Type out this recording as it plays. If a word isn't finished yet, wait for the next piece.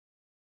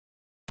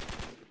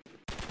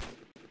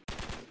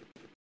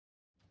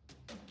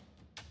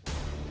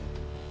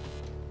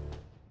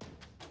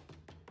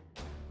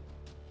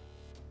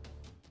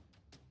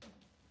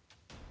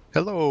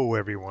Hello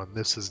everyone,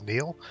 this is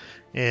Neil,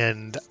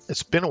 and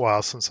it's been a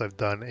while since I've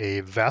done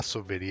a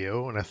VASSL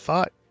video, and I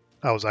thought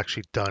I was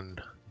actually done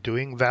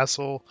doing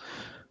VASSL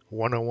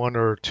 101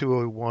 or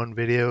 201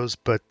 videos,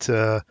 but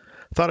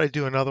thought I'd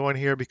do another one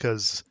here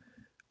because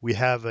we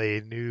have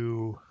a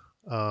new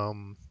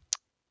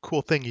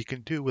cool thing you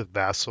can do with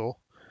VASSL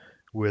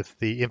with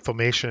the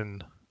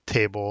information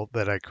table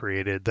that I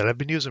created that I've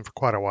been using for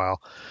quite a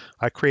while.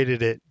 I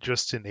created it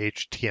just in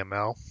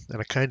HTML,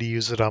 and I kind of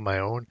use it on my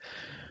own.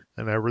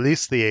 And I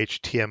released the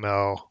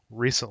HTML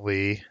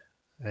recently,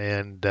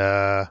 and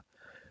but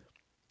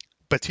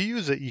to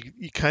use it,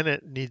 you kind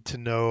of need to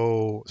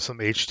know some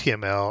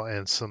HTML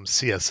and some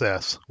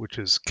CSS, which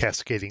is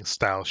cascading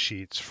style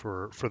sheets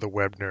for the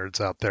web nerds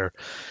out there,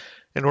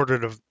 in order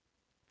to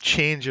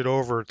change it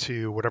over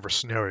to whatever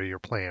scenario you're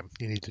playing.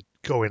 You need to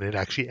go in and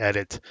actually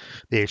edit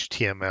the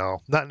HTML,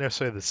 not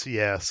necessarily the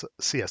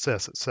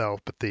CSS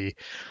itself, but the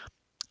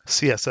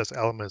CSS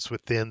elements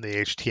within the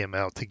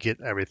HTML to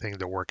get everything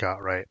to work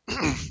out right.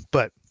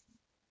 But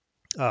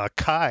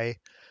Kai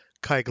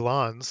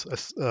Glans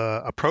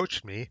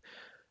approached me.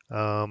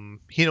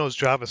 He knows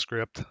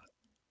JavaScript.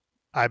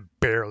 I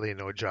barely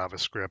know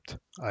JavaScript.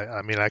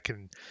 I mean, I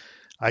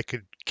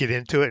could get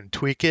into it and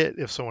tweak it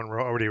if someone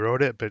already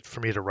wrote it, but for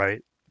me to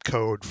write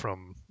code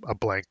from a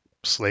blank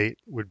slate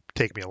would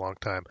take me a long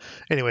time.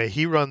 Anyway,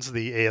 he runs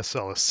the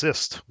ASL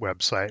Assist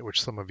website,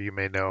 which some of you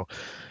may know,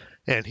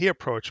 and he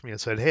approached me and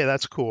said, "Hey,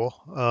 that's cool.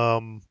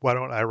 Why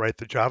don't I write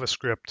the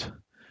JavaScript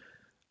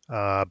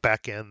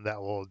backend that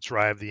will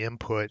drive the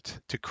input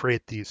to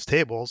create these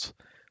tables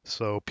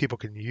so people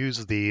can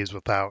use these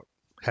without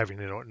having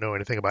to know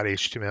anything about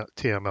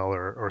HTML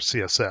or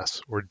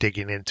CSS or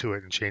digging into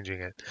it and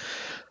changing it."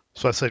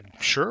 So I said,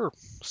 sure,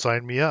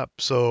 sign me up.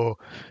 So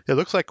it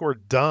looks like we're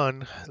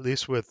done, at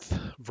least with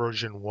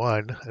version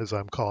one, as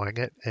I'm calling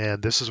it.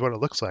 And this is what it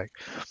looks like.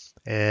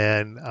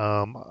 And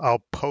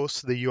I'll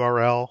post the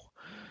URL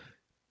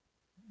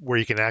where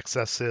you can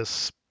access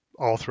this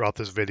all throughout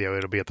this video.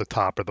 It'll be at the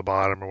top or the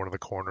bottom or one of the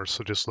corners,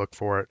 so just look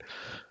for it.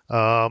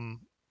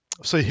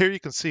 So here you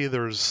can see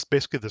there's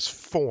basically this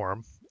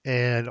form,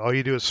 and all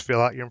you do is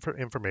fill out your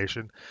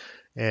information,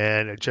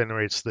 and it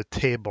generates the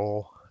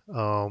table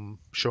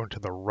shown to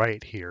the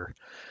right here.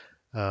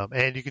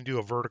 And you can do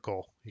a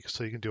vertical,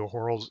 so you can do a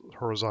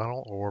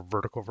horizontal or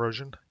vertical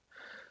version,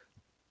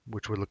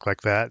 which would look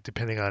like that,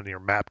 depending on your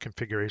map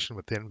configuration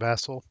within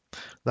VASSL.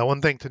 Now, one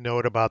thing to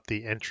note about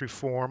the entry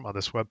form on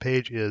this web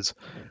page is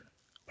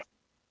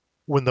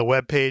when the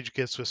web page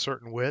gets to a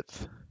certain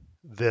width,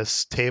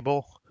 this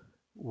table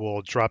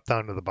will drop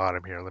down to the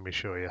bottom here. Let me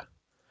show you.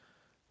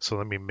 So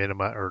let me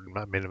minimize, or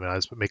not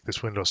minimize, but make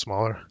this window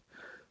smaller.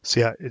 See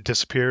how it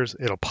disappears?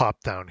 It'll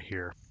pop down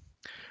here.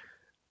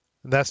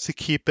 And that's to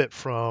keep it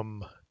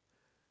from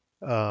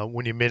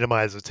when you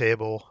minimize a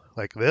table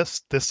like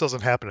this. This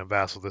doesn't happen in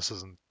VASSL. This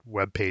isn't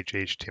web page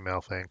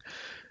HTML thing.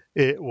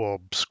 It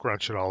will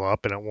scrunch it all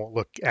up and it won't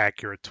look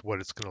accurate to what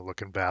it's going to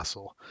look in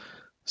VASSL.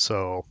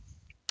 So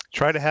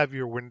try to have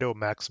your window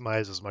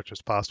maximized as much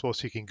as possible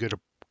so you can get a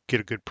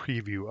good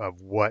preview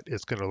of what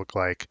it's going to look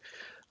like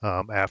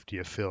after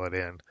you fill it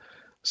in.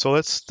 So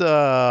let's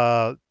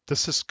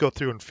just go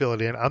through and fill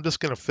it in. I'm just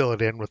going to fill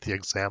it in with the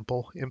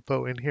example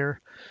info in here.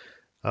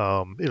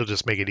 It'll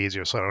just make it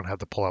easier so I don't have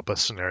to pull up a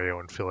scenario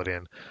and fill it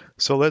in.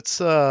 So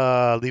let's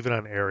leave it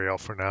on Arial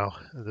for now.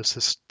 Let's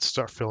just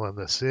start filling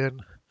this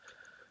in.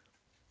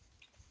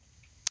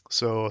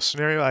 So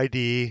scenario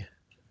ID,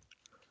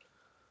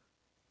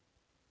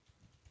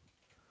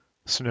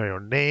 scenario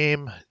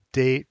name,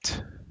 date.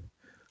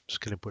 I'm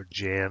just going to put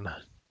Jan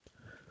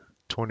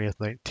 20th,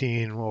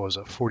 19. What was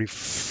it,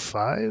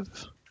 45?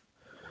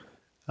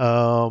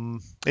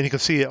 And you can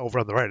see over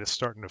on the right, it's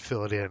starting to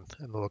fill it in.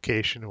 And the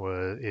location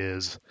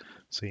is,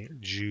 see,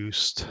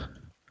 Juiced,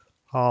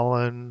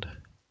 Holland.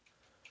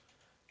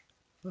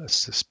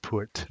 Let's just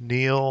put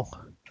Neil.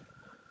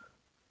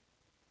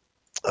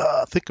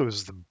 I think it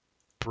was the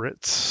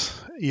Brits.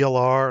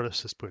 ELR.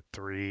 Let's just put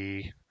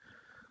 3.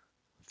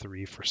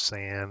 3 for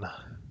San.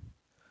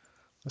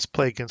 Let's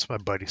play against my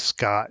buddy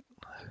Scott.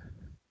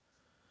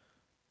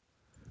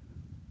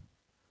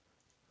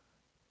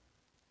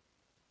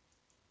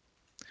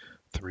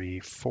 Three,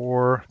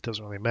 4,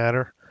 doesn't really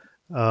matter.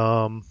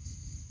 So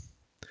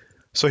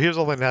here's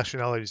all the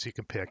nationalities you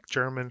can pick: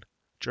 German,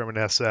 German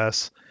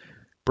SS,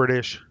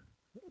 British,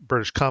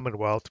 British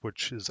Commonwealth,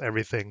 which is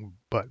everything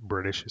but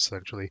British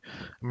essentially,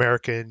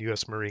 American,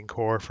 U.S. Marine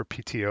Corps for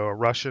PTO,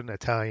 Russian,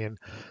 Italian.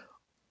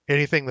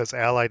 Anything that's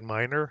Allied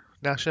minor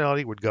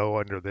nationality would go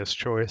under this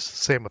choice.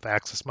 Same with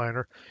Axis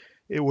minor.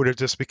 It would have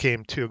just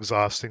became too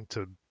exhausting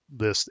to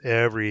list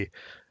every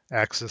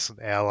Axis and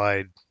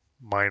Allied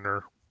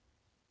minor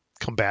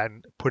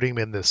combatant, putting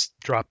them in this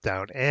drop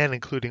down and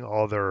including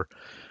all their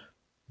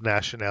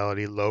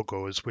nationality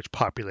logos, which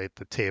populate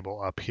the table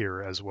up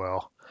here as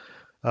well.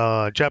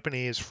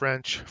 Japanese,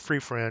 French, Free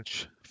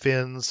French,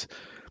 Finns.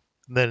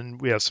 And then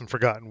we have some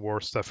forgotten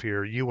war stuff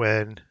here: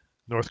 UN,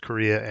 North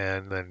Korea,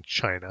 and then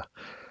China.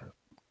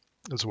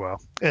 as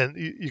well. And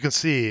you can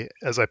see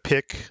as I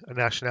pick a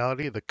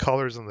nationality, the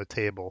colors on the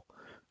table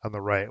on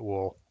the right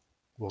will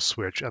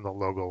switch and the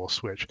logo will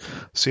switch.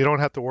 So you don't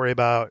have to worry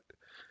about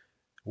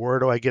where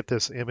do I get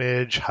this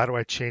image? How do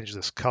I change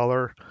this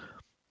color?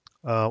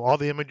 All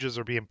the images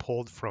are being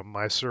pulled from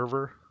my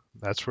server.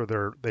 That's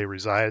where they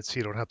reside, so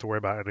you don't have to worry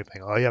about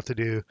anything. All you have to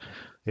do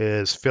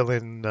is fill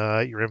in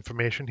your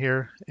information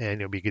here, and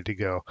you'll be good to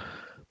go.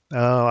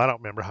 I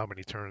don't remember how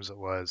many turns it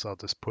was. I'll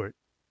just put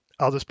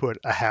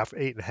a half,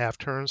 8.5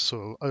 turns,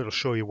 so it'll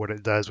show you what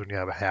it does when you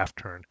have a half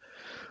turn.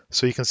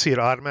 So you can see it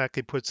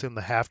automatically puts in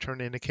the half turn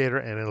indicator,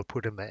 and it'll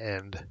put in the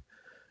end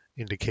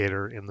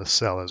indicator in the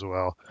cell as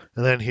well.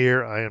 And then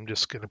here I am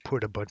just going to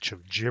put a bunch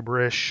of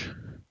gibberish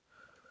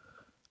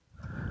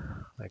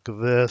like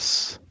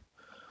this.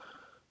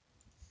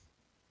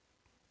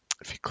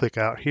 If you click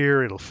out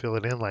here, it'll fill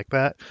it in like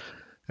that,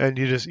 and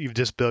you've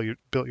just built your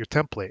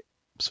template.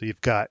 So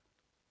you've got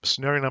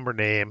scenario number,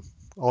 name,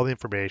 all the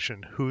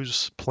information,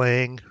 who's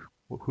playing,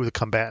 who the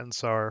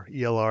combatants are,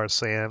 ELR,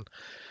 SAN.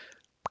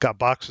 Got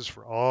boxes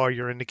for all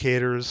your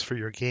indicators for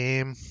your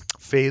game,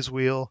 phase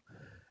wheel,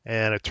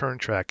 and a turn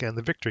track, and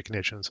the victory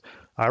conditions.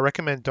 I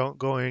recommend don't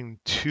going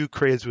too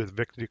crazy with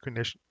victory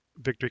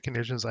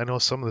conditions. I know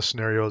some of the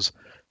scenarios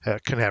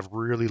can have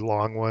really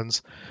long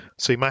ones,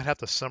 so you might have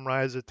to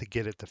summarize it to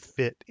get it to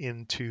fit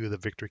into the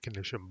victory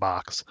condition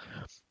box.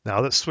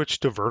 Now let's switch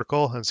to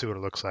vertical and see what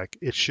it looks like.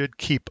 It should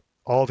keep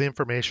all the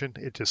information.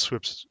 It just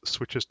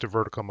switches to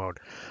vertical mode.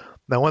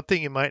 Now, one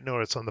thing you might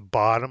notice on the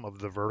bottom of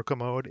the vertical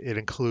mode, it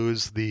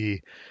includes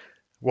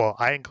well,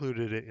 I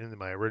included it in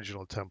my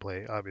original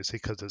template, obviously,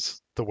 because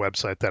it's the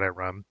website that I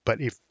run.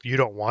 But if you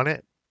don't want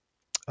it,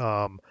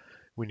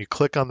 when you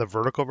click on the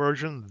vertical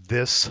version,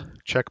 this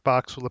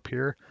checkbox will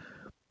appear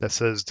that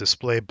says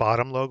display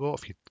bottom logo.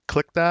 If you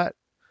click that,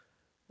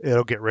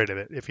 it'll get rid of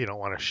it if you don't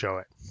want to show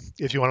it.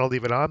 If you want to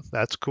leave it on,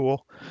 that's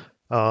cool.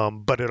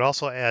 But it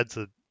also adds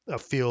a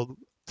field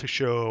to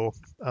show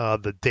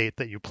the date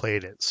that you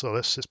played it. So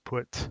let's just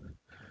put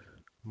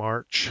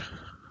March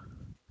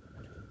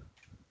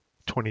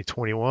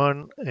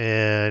 2021,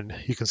 and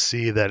you can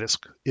see that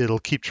it'll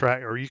keep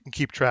track, or you can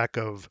keep track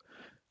of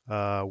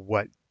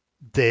what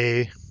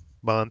day,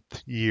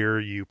 month, year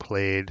you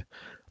played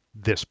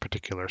this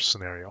particular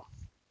scenario.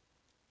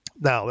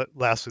 Now,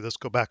 lastly, let's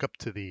go back up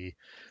to the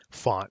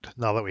font.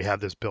 Now that we have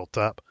this built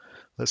up,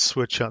 let's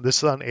switch on. This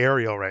is on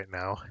Arial right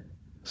now,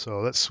 so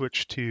let's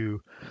switch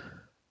to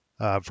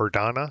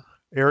Verdana.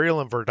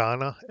 Arial and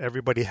Verdana,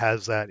 everybody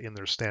has that in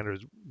their standard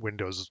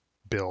Windows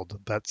build.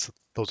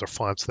 Those are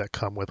fonts that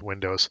come with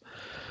Windows.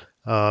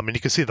 And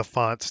you can see the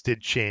fonts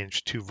did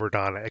change to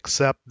Verdana,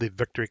 except the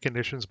victory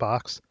conditions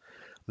box.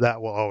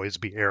 That will always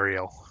be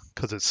Arial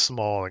because it's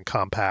small and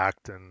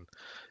compact, and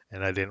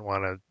I didn't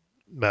want to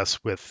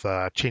mess with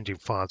changing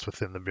fonts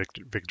within the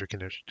victory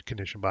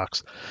condition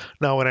box.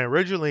 Now, when I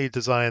originally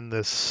designed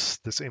this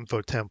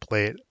info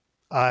template,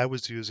 I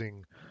was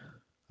using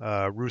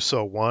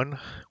Russo 1,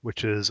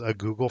 which is a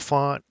Google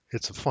font.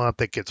 It's a font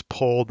that gets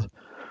pulled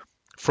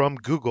from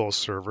Google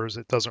servers.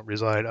 It doesn't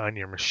reside on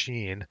your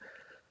machine.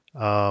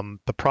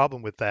 The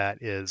problem with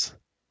that is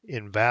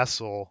in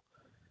VASSL,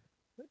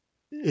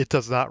 it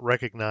does not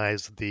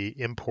recognize the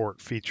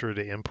import feature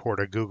to import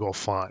a Google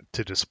font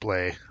to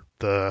display.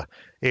 The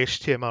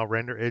HTML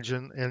render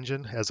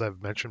engine, as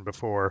I've mentioned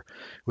before,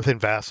 within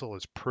VASSL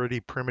is pretty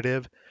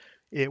primitive.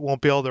 It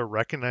won't be able to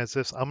recognize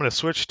this. I'm going to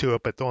switch to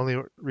it, but the only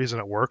reason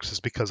it works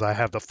is because I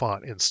have the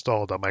font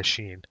installed on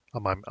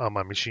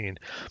my machine.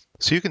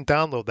 So you can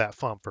download that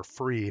font for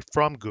free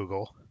from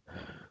Google,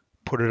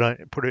 put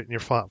it in your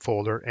font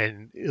folder,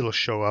 and it'll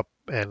show up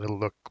and it'll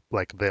look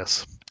like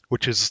this,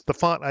 which is the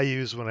font I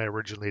used when I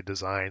originally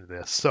designed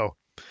this. So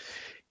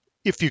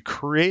if you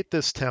create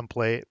this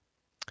template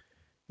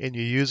and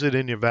you use it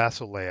in your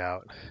VASSL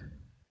layout,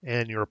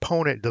 and your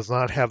opponent does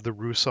not have the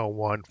Russo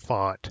 1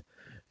 font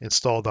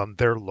installed on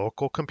their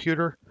local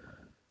computer,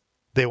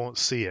 they won't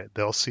see it.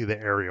 They'll see the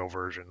Arial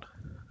version,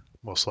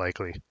 most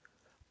likely.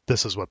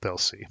 This is what they'll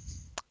see.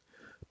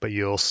 But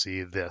you'll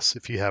see this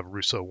if you have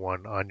Russo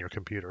 1 on your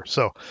computer.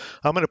 So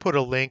I'm going to put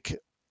a link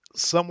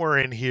somewhere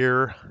in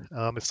here.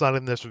 It's not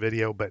in this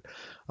video, but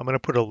I'm going to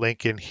put a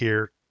link in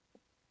here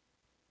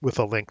with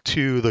a link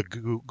to the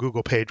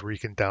Google page where you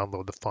can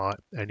download the font,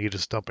 and you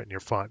just dump it in your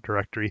font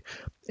directory,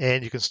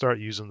 and you can start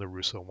using the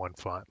Russo 1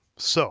 font.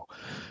 So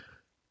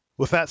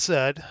with that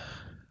said,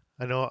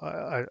 I know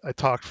I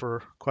talked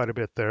for quite a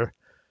bit there.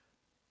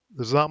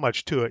 There's not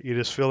much to it. You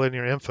just fill in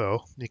your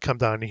info. You come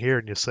down to here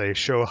and you say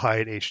show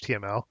hide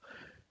HTML.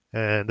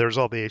 And there's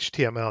all the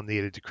HTML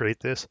needed to create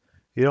this.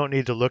 You don't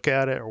need to look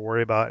at it or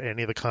worry about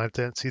any of the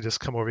contents. You just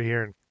come over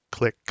here and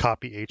click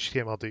copy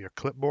HTML to your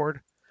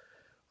clipboard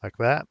like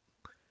that.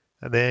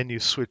 And then you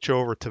switch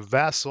over to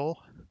VASSL.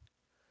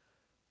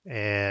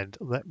 And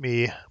let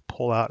me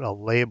pull out a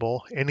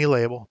label. Any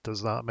label,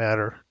 does not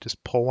matter.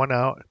 Just pull one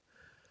out.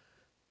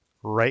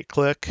 Right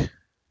click,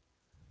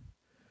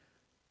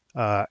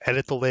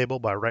 edit the label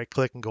by right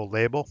click and go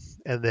label,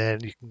 and then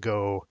you can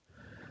go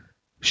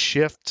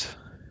shift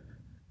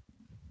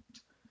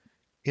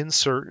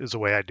insert is the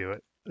way I do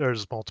it.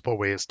 There's multiple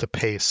ways to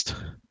paste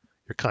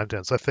your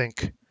contents. I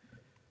think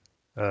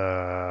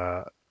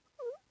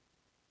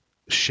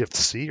Shift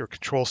C or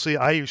Control C.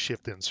 I use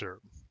Shift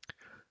Insert.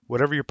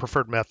 Whatever your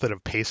preferred method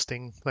of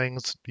pasting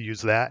things,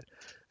 use that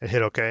and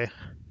hit OK.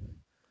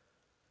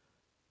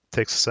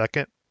 Takes a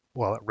second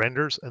while it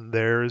renders, and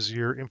there's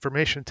your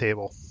information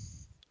table.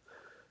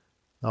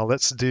 Now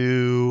let's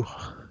do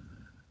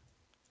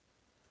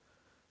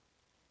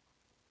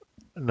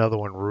another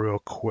one real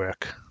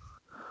quick.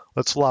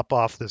 Let's lop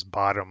off this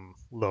bottom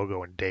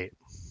logo and date.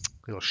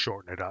 It'll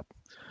shorten it up.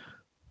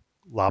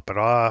 Lop it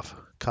off,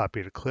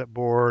 copy to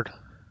clipboard.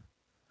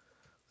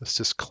 Let's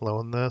just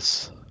clone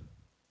this.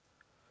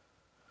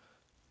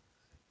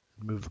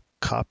 Move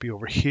copy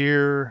over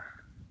here.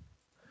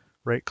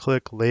 Right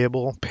click,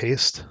 label,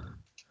 paste.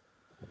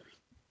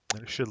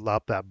 And it should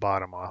lop that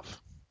bottom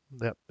off.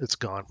 Yep, it's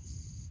gone.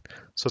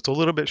 So it's a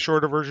little bit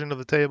shorter version of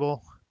the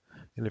table.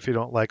 And if you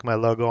don't like my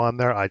logo on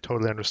there, I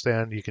totally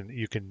understand. You can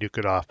nuke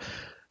it off.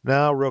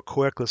 Now, real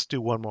quick, let's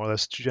do one more.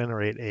 Let's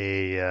generate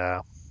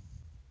a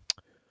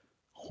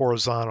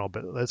horizontal,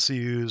 but let's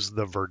use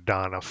the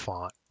Verdana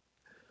font.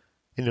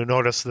 And you'll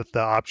notice that the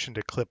option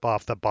to clip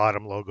off the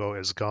bottom logo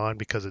is gone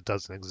because it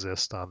doesn't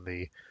exist on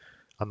the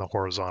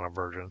horizontal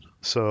version.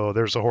 So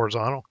there's a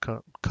horizontal.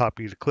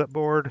 Copy to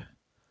clipboard.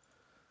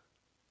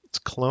 Let's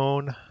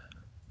clone.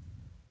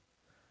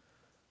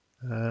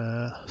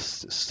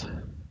 Let's just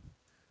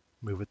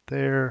move it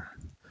there.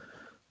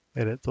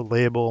 Edit the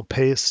label,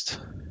 paste.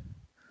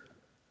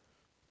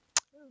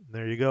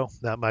 There you go.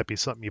 That might be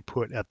something you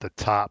put at the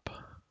top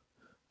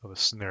of a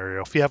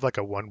scenario. If you have like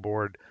a one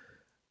board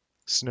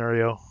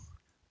scenario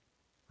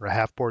or a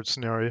half board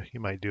scenario,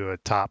 you might do a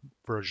top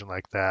version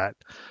like that,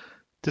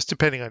 just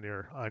depending on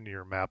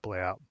your map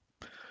layout.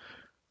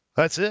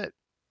 That's it.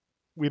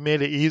 We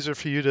made it easier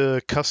for you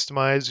to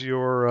customize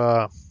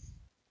your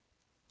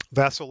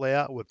VASSAL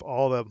layout with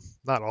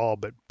not all,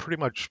 but pretty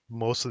much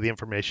most of the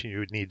information you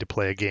would need to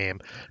play a game.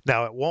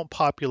 Now, it won't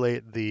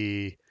populate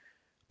the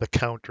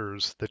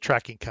counters, the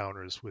tracking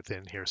counters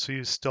within here. So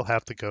you still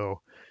have to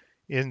go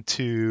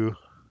into,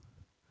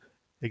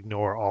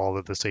 ignore all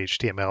of this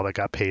HTML that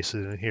got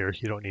pasted in here.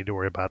 You don't need to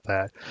worry about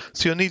that.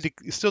 So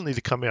you still need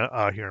to come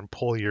out here and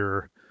pull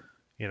your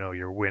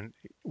wind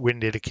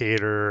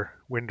indicator,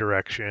 wind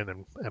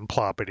direction, and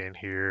plop it in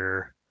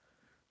here,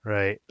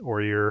 right?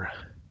 Or your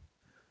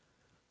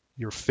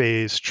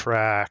phase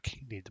track,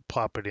 you need to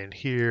pop it in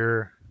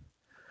here.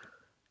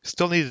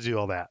 Still need to do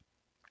all that,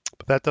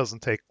 but that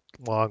doesn't take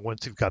long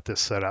once you've got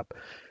this set up.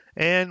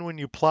 And when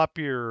you plop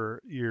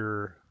your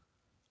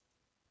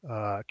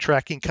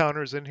tracking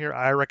counters in here,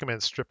 I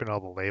recommend stripping all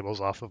the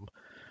labels off them.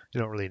 You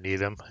don't really need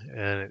them,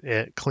 and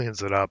it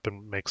cleans it up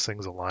and makes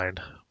things align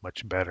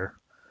much better.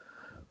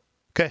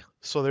 Okay,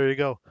 so there you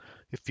go.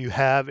 If you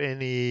have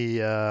any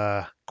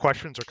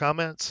questions or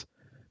comments,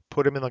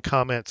 put them in the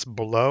comments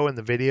below in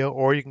the video,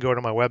 or you can go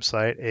to my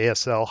website,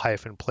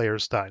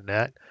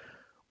 asl-players.net.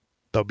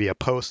 There'll be a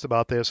post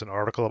about this, an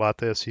article about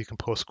this. You can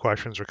post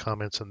questions or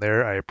comments in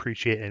there. I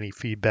appreciate any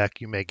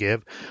feedback you may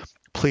give.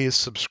 Please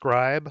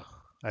subscribe.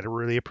 I'd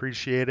really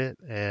appreciate it.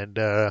 And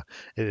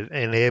it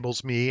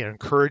enables me and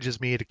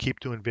encourages me to keep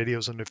doing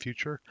videos in the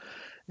future.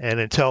 And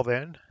until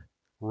then,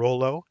 roll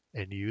low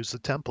and use the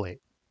template.